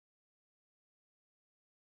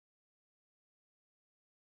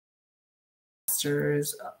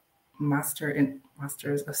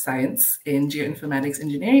Masters of Science in Geoinformatics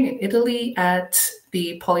Engineering in Italy at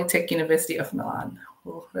the Polytech University of Milan.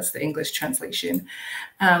 Well, that's the English translation.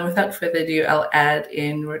 Without further ado, I'll add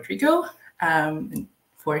in Rodrigo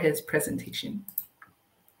for his presentation.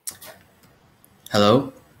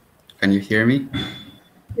 Hello, can you hear me?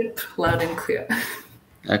 Yep, loud and clear.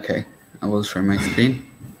 Okay, I will share my screen.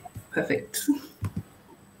 Perfect.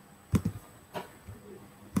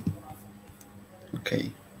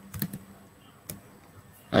 Okay.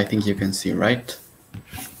 I think you can see, right?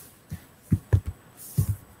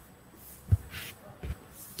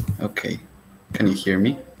 Okay, can you hear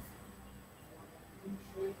me?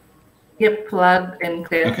 Yep, loud and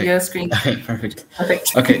clear. Okay. Your screen. Okay, perfect.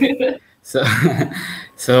 Perfect. Okay,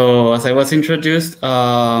 so as I was introduced,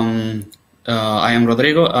 I am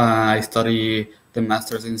Rodrigo. I study the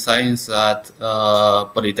Masters in Science at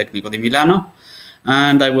Politecnico di Milano,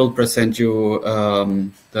 and I will present you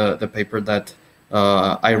the paper that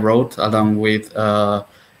I wrote along with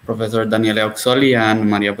Professor Daniele Auxoli and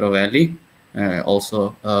Maria Provelli,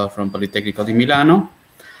 also from Politecnico di Milano.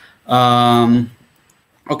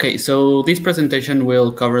 Okay, so this presentation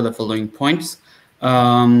will cover the following points.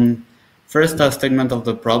 First, a statement of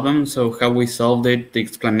the problem, so how we solved it, the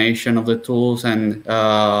explanation of the tools and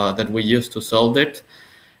that we used to solve it.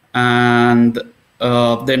 And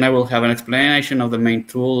then I will have an explanation of the main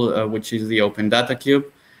tool, which is the Open Data Cube,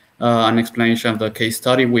 an explanation of the case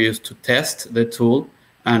study we used to test the tool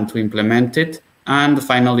and to implement it, and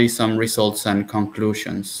finally some results and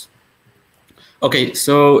conclusions. Okay,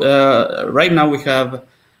 so right now we have,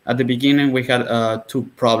 at the beginning, we had two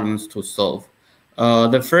problems to solve.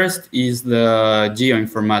 The first is the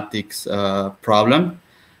geoinformatics problem,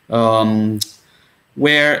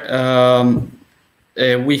 where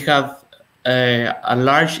we have a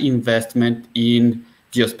large investment in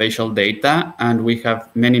geospatial data, and we have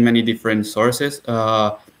many different sources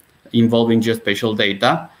involving geospatial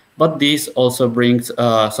data. But this also brings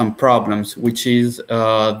some problems, which is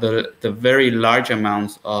the very large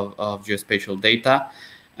amounts of geospatial data,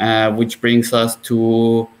 which brings us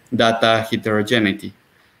to data heterogeneity.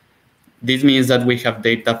 This means that we have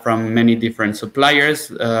data from many different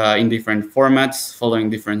suppliers in different formats, following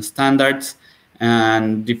different standards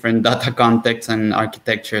and different data contexts and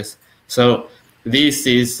architectures. So this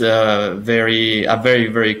is a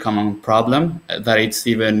very common problem that it's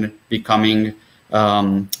even becoming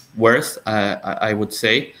worse, I would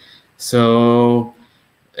say. So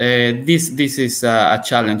this is a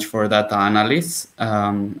challenge for data analysts,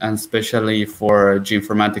 and especially for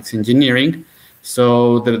geoinformatics engineering.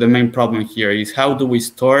 So the main problem here is how do we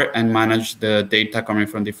store and manage the data coming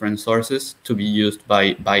from different sources to be used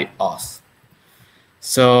by us.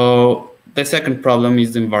 So the second problem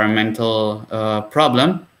is the environmental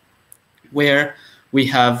problem, where we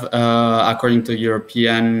have, according to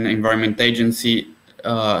European Environment Agency,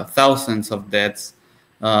 thousands of deaths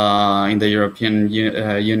in the European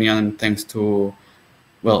Union thanks to,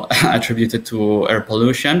 well, attributed to air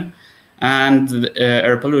pollution. And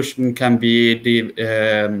air pollution can be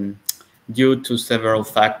due to several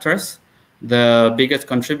factors. The biggest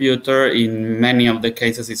contributor in many of the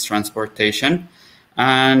cases is transportation.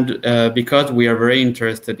 And because we are very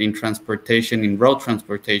interested in transportation, in road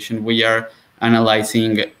transportation, we are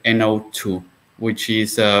analyzing NO2, which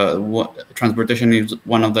is transportation is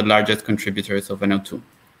one of the largest contributors of NO2.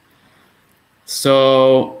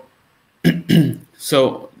 So,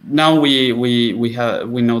 so now we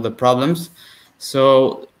know the problems.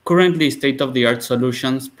 So currently, state-of-the-art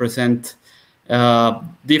solutions present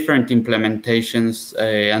different implementations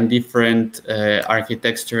and different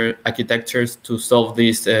architectures to solve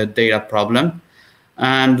this data problem.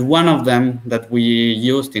 And one of them that we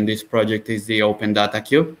used in this project is the Open Data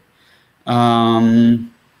Cube.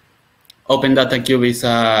 Open Data Cube is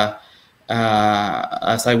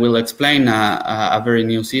as I will explain, a very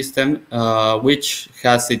new system which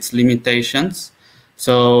has its limitations.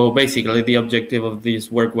 So basically, the objective of this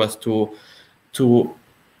work was to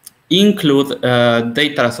include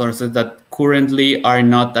data sources that currently are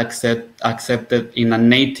not accepted in a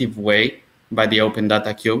native way by the Open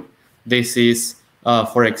Data Cube. This is,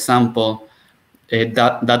 for example,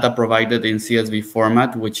 data provided in CSV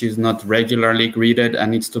format, which is not regularly graded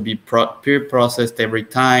and needs to be pre-processed every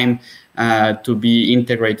time to be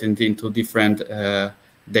integrated into different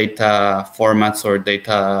data formats or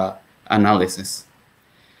data analysis.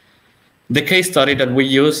 The case study that we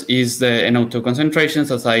use is the NO2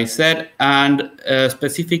 concentrations, as I said, and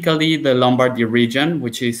specifically the Lombardy region,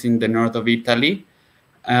 which is in the north of Italy,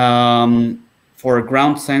 for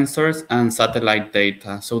ground sensors and satellite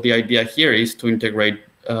data. So the idea here is to integrate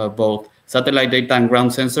both satellite data and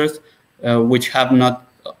ground sensors, which have not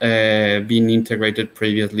been integrated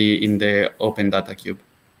previously in the Open Data Cube.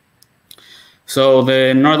 So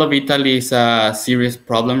the north of Italy is a serious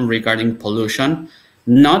problem regarding pollution,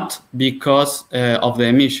 not because of the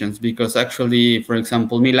emissions, because actually, for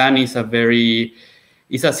example, Milan is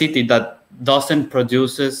a city that doesn't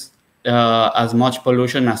produces as much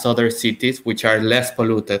pollution as other cities, which are less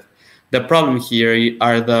polluted. The problem here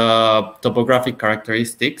are the topographic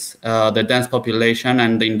characteristics, the dense population,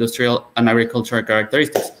 and the industrial and agricultural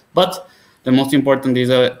characteristics. But the most important is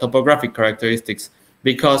the topographic characteristics,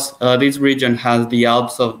 because this region has the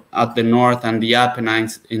Alps at the north and the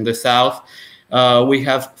Apennines in the south. We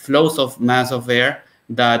have flows of mass of air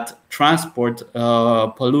that transport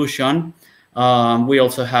pollution. We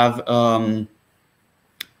also have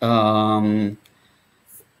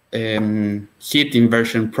heat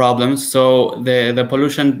inversion problems, so the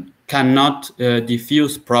pollution cannot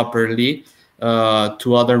diffuse properly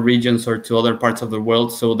to other regions or to other parts of the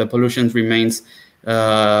world, so the pollution remains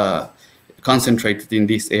concentrated in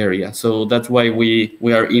this area. So that's why we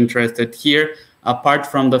are interested here, apart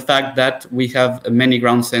from the fact that we have many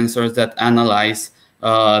ground sensors that analyze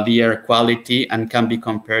the air quality and can be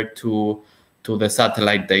compared to the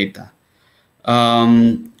satellite data.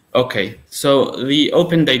 Okay, so the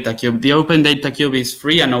Open Data Cube. The Open Data Cube is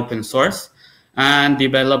free and open source and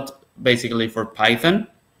developed basically for Python.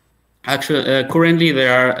 Actually, currently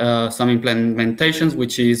there are some implementations,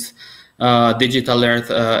 which is Digital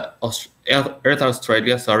Earth, Earth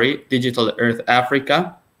Australia, Digital Earth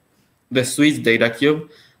Africa, the Swiss Data Cube,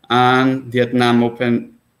 and Vietnam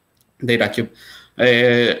Open Data Cube.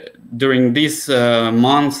 During these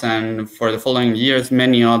months and for the following years,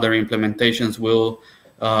 many other implementations will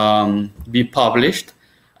be published,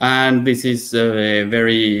 and this is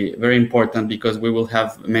very, very important because we will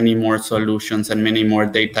have many more solutions and many more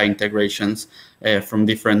data integrations from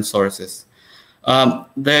different sources.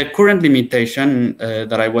 The current limitation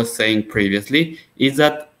that I was saying previously is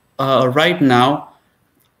that right now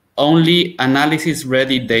only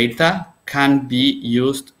analysis-ready data can be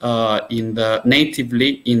used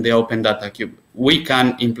natively in the Open Data Cube. We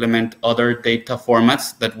can implement other data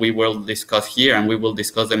formats that we will discuss here, and we will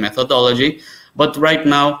discuss the methodology. But right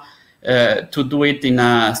now, to do it in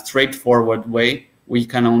a straightforward way, we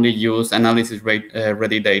can only use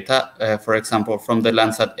analysis-ready data, for example, from the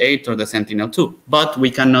Landsat 8 or the Sentinel-2. But we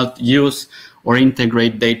cannot use or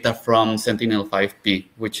integrate data from Sentinel-5P,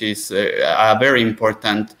 which is a very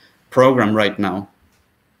important program right now.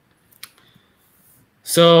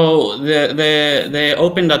 So the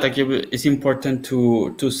Open Data Cube is important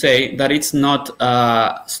to say that it's not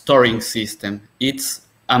a storing system, it's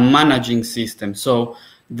a managing system. So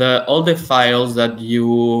all the files that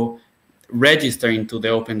you register into the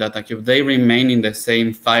Open Data Cube, they remain in the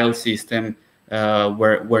same file system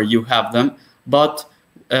where you have them, but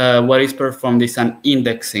what is performed is an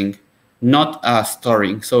indexing, not a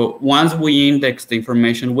storing. So once we index the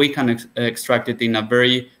information, we can extract it in a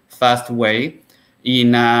very fast way,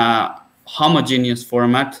 in a homogeneous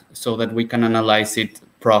format, so that we can analyze it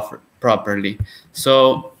properly.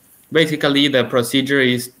 So basically the procedure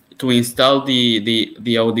is to install the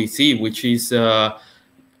ODC, which is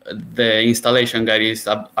the installation guide is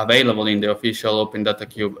available in the official Open Data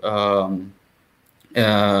Cube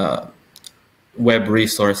web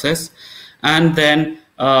resources, and then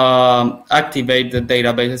activate the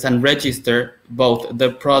databases and register both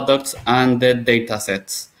the products and the data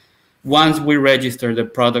sets. Once we register the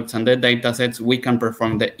products and the datasets, we can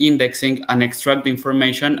perform the indexing and extract the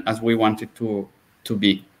information as we want it to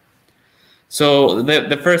be. So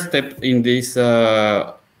the first step in this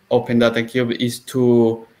Open Data Cube is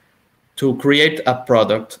to create a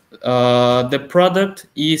product. The product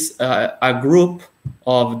is a group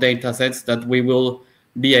of datasets that we will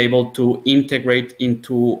be able to integrate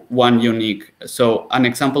into one unique. So an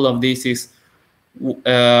example of this is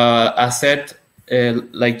a set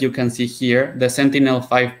like you can see here, the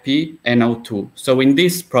Sentinel-5P NO2. So in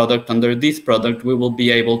this product, under this product, we will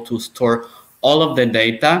be able to store all of the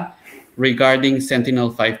data regarding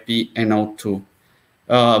Sentinel-5P NO2.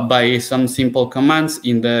 By some simple commands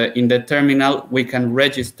in the terminal, we can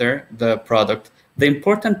register the product. The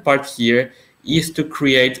important part here is to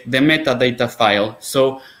create the metadata file.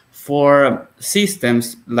 So for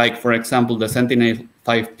systems like, for example, the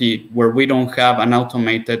Sentinel-5P, where we don't have an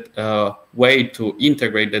automated way to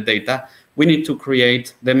integrate the data, we need to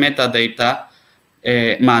create the metadata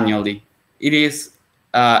manually. It is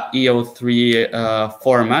EO3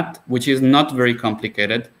 format, which is not very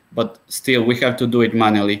complicated, but still we have to do it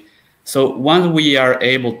manually. So once we are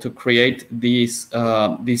able to create this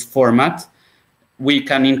format, we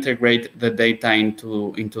can integrate the data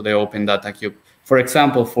into the Open Data Cube. For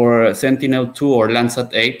example, for Sentinel-2 or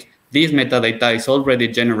Landsat-8, this metadata is already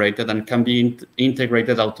generated and can be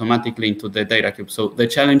integrated automatically into the data cube. So the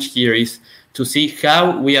challenge here is to see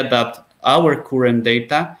how we adapt our current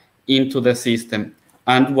data into the system.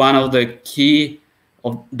 And one of the keys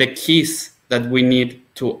that we need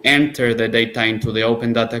to enter the data into the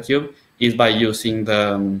Open Data Cube is by using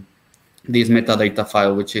this metadata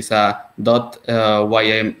file, which is a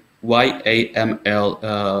 .yaml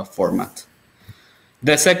format.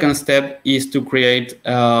 The second step is to create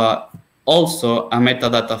also a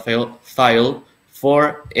metadata file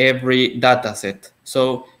for every dataset.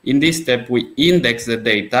 So in this step, we index the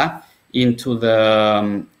data into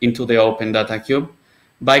the Open Data Cube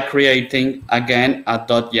by creating again a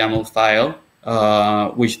 .yaml file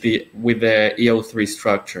with the EO3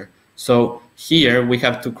 structure. So here we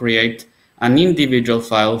have to create an individual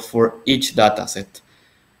file for each dataset.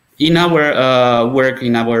 In our work,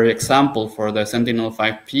 in our example for the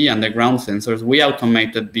Sentinel-5P and the ground sensors, we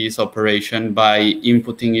automated this operation by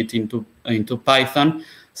inputting it into Python,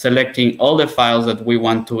 selecting all the files that we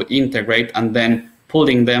want to integrate, and then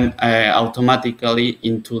pulling them automatically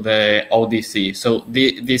into the ODC. So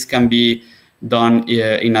this can be done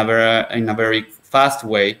in a very fast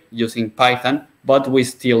way using Python, but we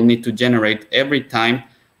still need to generate every time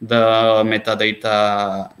the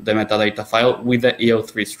metadata file with the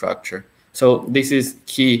EO3 structure. So this is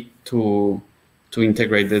key to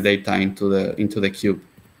integrate the data into the cube.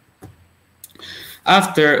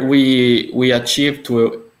 After we achieve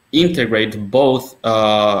to integrate both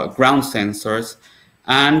ground sensors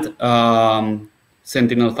and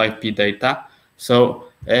Sentinel-5P data. So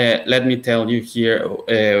let me tell you here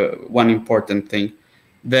one important thing.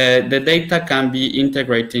 The data can be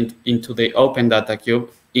integrated into the Open Data Cube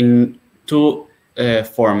in two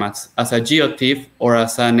formats, as a GeoTIFF or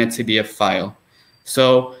as a netcdf file.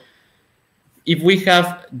 So if we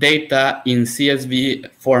have data in CSV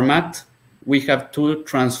format, we have to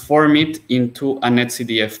transform it into a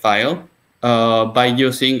netcdf file by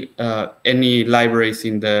using any libraries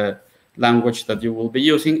in the language that you will be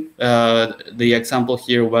using. The example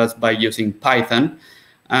here was by using Python.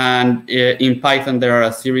 And in Python, there are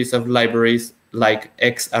a series of libraries like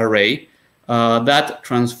xarray that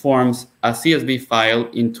transforms a CSV file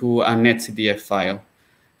into a netcdf file.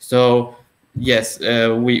 So yes,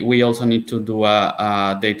 we also need to do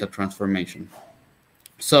a data transformation.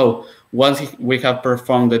 So once we have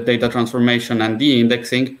performed the data transformation and the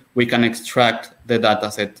indexing, we can extract the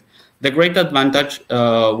dataset. The great advantage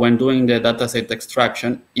when doing the dataset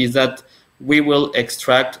extraction is that we will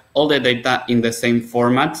extract all the data in the same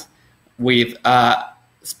format with a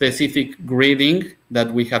specific grading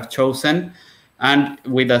that we have chosen and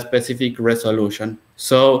with a specific resolution.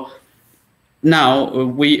 So now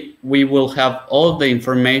we will have all the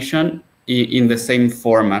information in the same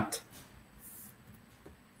format.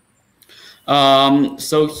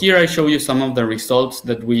 So here I show you some of the results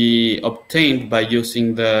that we obtained by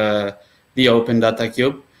using the Open Data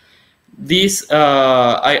Cube. This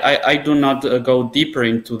I do not go deeper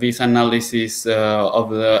into this analysis of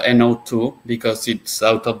the NO2 because it's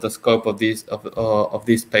out of the scope of this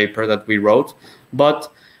paper that we wrote.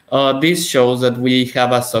 But this shows that we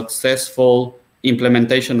have a successful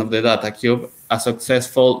implementation of the data cube, a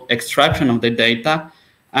successful extraction of the data,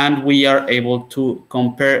 and we are able to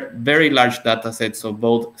compare very large data sets of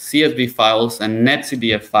both CSV files and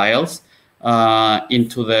netcdf files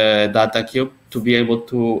into the data cube to be able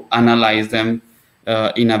to analyze them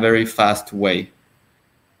in a very fast way.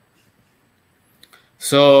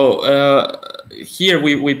 So here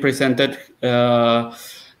we presented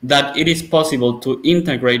that it is possible to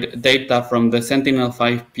integrate data from the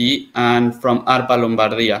Sentinel-5P and from ARPA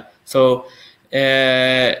Lombardia. So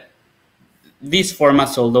these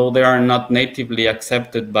formats, although they are not natively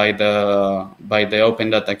accepted by the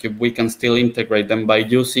Open Data Cube, we can still integrate them by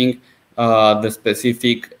using the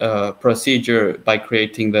specific procedure by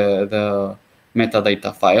creating the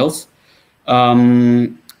metadata files.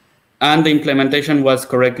 And the implementation was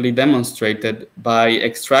correctly demonstrated by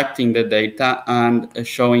extracting the data and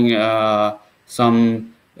showing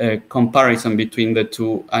some comparison between the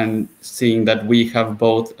two and seeing that we have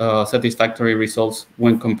both satisfactory results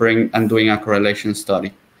when comparing and doing a correlation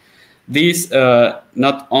study. This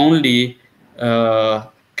not only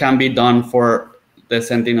can be done for the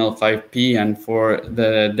Sentinel-5P and for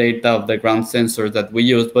the data of the ground sensors that we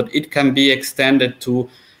use, but it can be extended to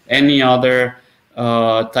any other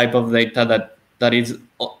type of data that is.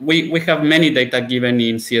 We have many data given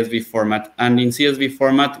in CSV format, and in CSV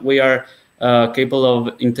format we are capable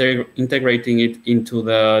of integrating it into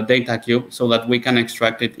the data cube so that we can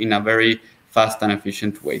extract it in a very fast and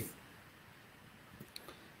efficient way.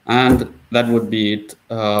 And that would be it.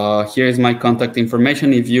 Here is my contact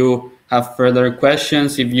information. If you have further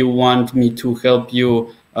questions, if you want me to help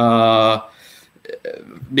you,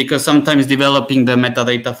 because sometimes developing the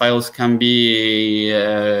metadata files can be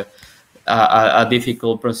a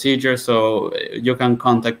difficult procedure, so you can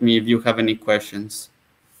contact me if you have any questions.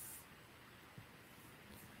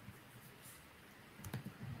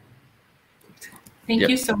 Thank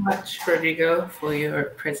you so much, Rodrigo, for your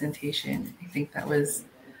presentation. I think that was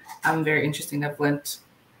very interesting. I've learned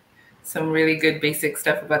some really good basic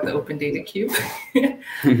stuff about the Open Data Cube.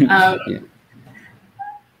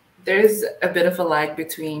 There's a bit of a lag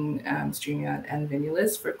between StreamYard and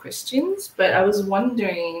Venulist for questions, but I was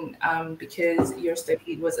wondering, because your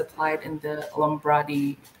study was applied in the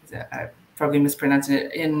Lombardy, I probably mispronouncing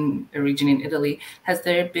it, in a region in Italy, has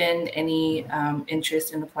there been any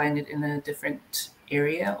interest in applying it in a different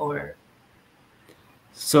area, or?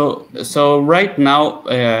 So right now,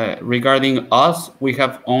 regarding us, we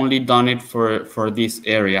have only done it for this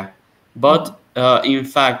area, but in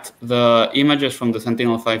fact, the images from the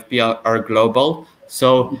Sentinel-5P are global.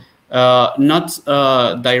 So not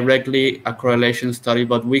directly a correlation study,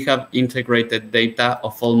 but we have integrated data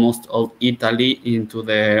of almost all Italy into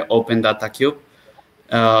the Open Data Cube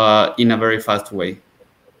in a very fast way.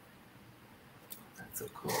 That's so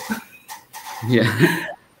cool. Yeah.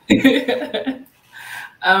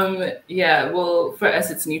 Yeah, well, for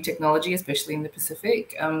us, it's new technology, especially in the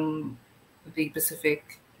Pacific. The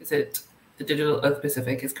Pacific, the Digital Earth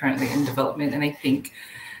Pacific is currently in development, and I think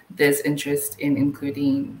there's interest in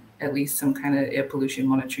including at least some kind of air pollution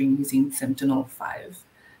monitoring using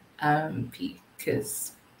Sentinel-5P,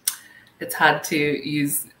 because it's hard to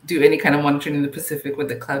do any kind of monitoring in the Pacific with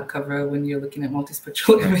the cloud cover when you're looking at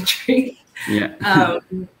multispectral imagery. Yeah.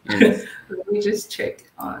 Yes. Let me just check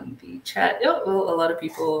on the chat. Oh, well, a lot of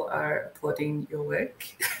people are applauding your work.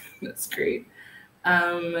 That's great.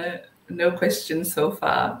 No questions so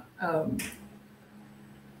far,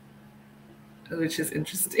 which is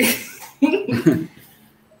interesting.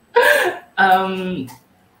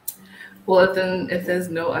 Well, then if there's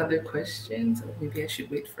no other questions, maybe I should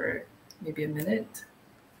wait for maybe a minute.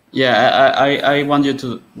 Yeah, I want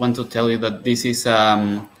to tell you that this is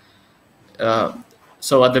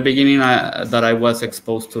so at the beginning that I was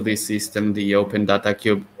exposed to this system, the Open Data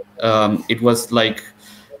Cube, it was like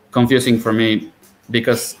confusing for me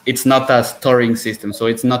because it's not a storing system. So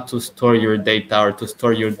it's not to store your data or to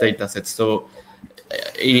store your data sets. So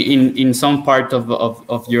in some part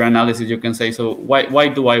of your analysis, you can say, so why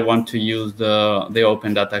do I want to use the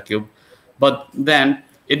Open Data Cube? But then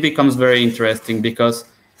it becomes very interesting because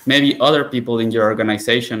maybe other people in your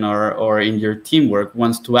organization or in your teamwork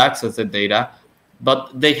wants to access the data, but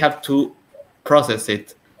they have to process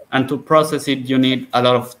it. And to process it, you need a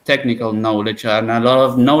lot of technical knowledge and a lot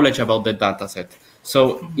of knowledge about the data set.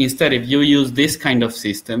 So instead, if you use this kind of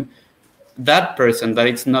system, that person that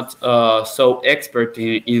is not so expert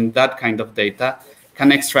in that kind of data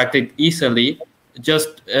can extract it easily,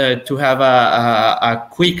 just to have a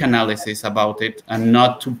quick analysis about it and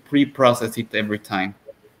not to pre-process it every time.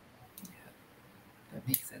 That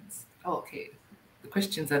makes sense. Oh, okay. The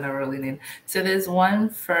questions that are rolling in. So there's one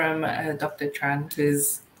from Dr. Tran,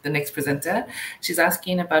 who's the next presenter. She's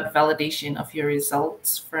asking about validation of your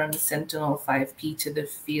results from Sentinel-5P to the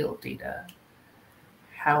field data.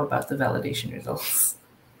 How about the validation results?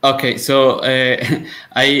 Okay, so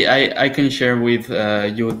I can share with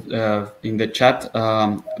you in the chat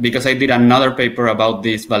because I did another paper about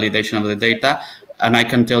this validation of the data, and I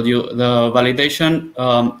can tell you the validation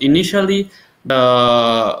initially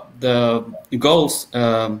the goals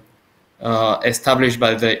established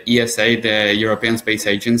by the ESA, the European Space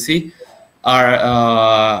Agency,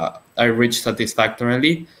 are reached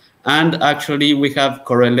satisfactorily. And actually, we have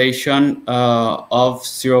correlation of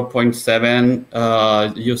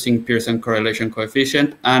 0.7 using Pearson correlation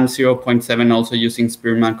coefficient and 0.7 also using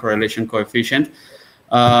Spearman correlation coefficient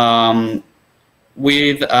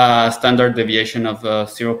with a standard deviation of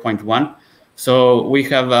 0.1. So we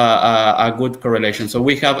have a good correlation. So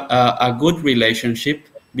we have a good relationship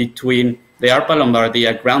between the ARPA Lombardy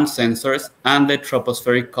ground sensors and the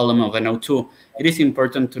tropospheric column of NO2. It is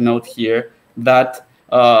important to note here that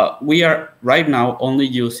we are right now only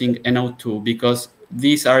using NO2 because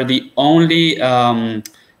these are the only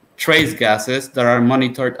trace gases that are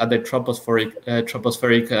monitored at the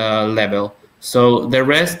tropospheric level. So the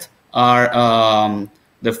rest are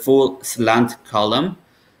the full slant column.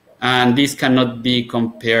 and this cannot be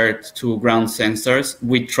compared to ground sensors.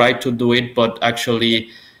 We try to do it, but actually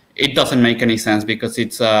it doesn't make any sense because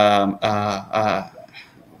it's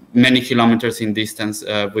many kilometers in distance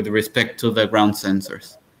with respect to the ground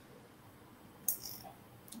sensors.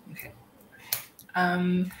 Okay.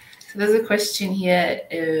 So there's a question here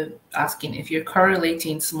asking if you're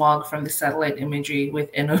correlating smog from the satellite imagery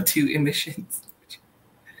with NO2 emissions.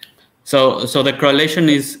 So the correlation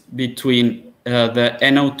is between the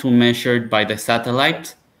NO2 measured by the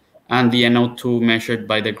satellite and the NO2 measured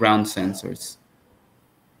by the ground sensors.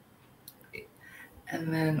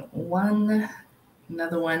 And then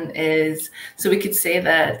another one is, so we could say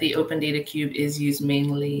that the Open Data Cube is used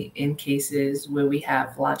mainly in cases where we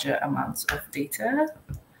have larger amounts of data.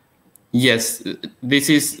 Yes,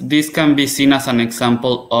 this can be seen as an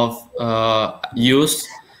example of use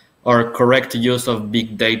or correct use of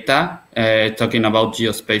big data, talking about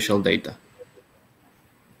geospatial data.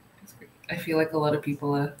 I feel like a lot of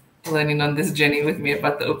people are learning on this journey with me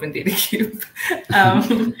about the Open Data Cube.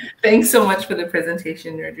 Thanks so much for the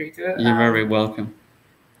presentation, Rodrigo. You're very welcome.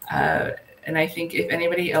 And I think if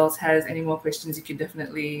anybody else has any more questions, you could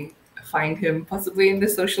definitely find him possibly in the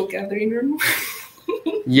social gathering room.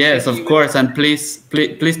 Yes, of course, and please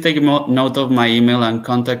take note of my email and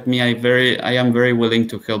contact me. I am very willing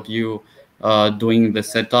to help you doing the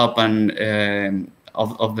setup and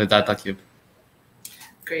of the data cube.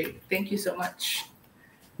 Great, thank you so much.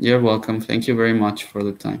 You're welcome. Thank you very much for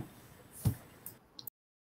the time.